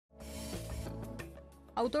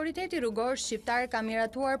Autoriteti Rrugor Shqiptar ka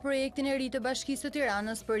miratuar projektin e ri të Bashkisë të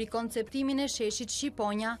Tiranës për rikonceptimin e Sheshit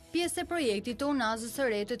Shqiponja, pjesë e projektit të Unazës së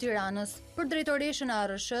re të Tiranës. Për drejtoreshën e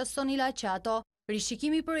ARRSH-së, Sonila Qato,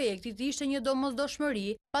 rishikimi i projektit ishte një domosdoshmëri,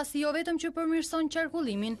 pasi jo vetëm që përmirëson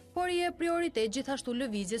qarkullimin, por i jep prioritet gjithashtu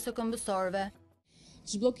lëvizjes së këmbësorëve.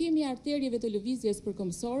 Zhbllokimi i arterieve të lëvizjes për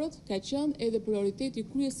këmbësorët ka qenë edhe prioriteti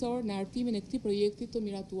kryesor në hartimin e këtij projekti të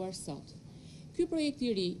miratuar sot. Ky projekt i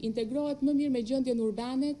ri integrohet më mirë me gjendjen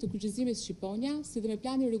urbane të kryqëzimit Shqiponja, si dhe me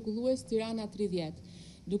planin rregullues Tirana 30,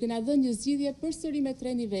 duke na dhënë një zgjidhje përsëri me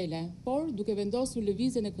 3 nivele, por duke vendosur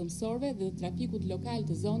lëvizjen e këmbësorëve dhe të trafikut lokal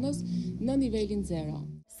të zonës në nivelin 0.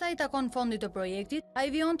 Sa i takon fondit të projektit, ai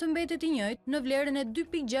vijon të mbetet i njëjtë në vlerën e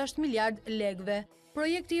 2.6 miliard lekëve.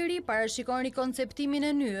 Projekti i ri parashikon rikonceptimin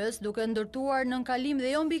e nyjes duke ndërtuar nënkalim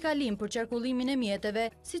dhe jo mbikalim për qarkullimin e mjeteve,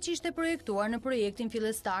 siç ishte projektuar në projektin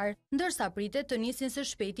fillestar, ndërsa pritet të nisin së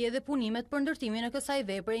shpejti edhe punimet për ndërtimin e kësaj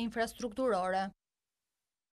vepre infrastrukturore.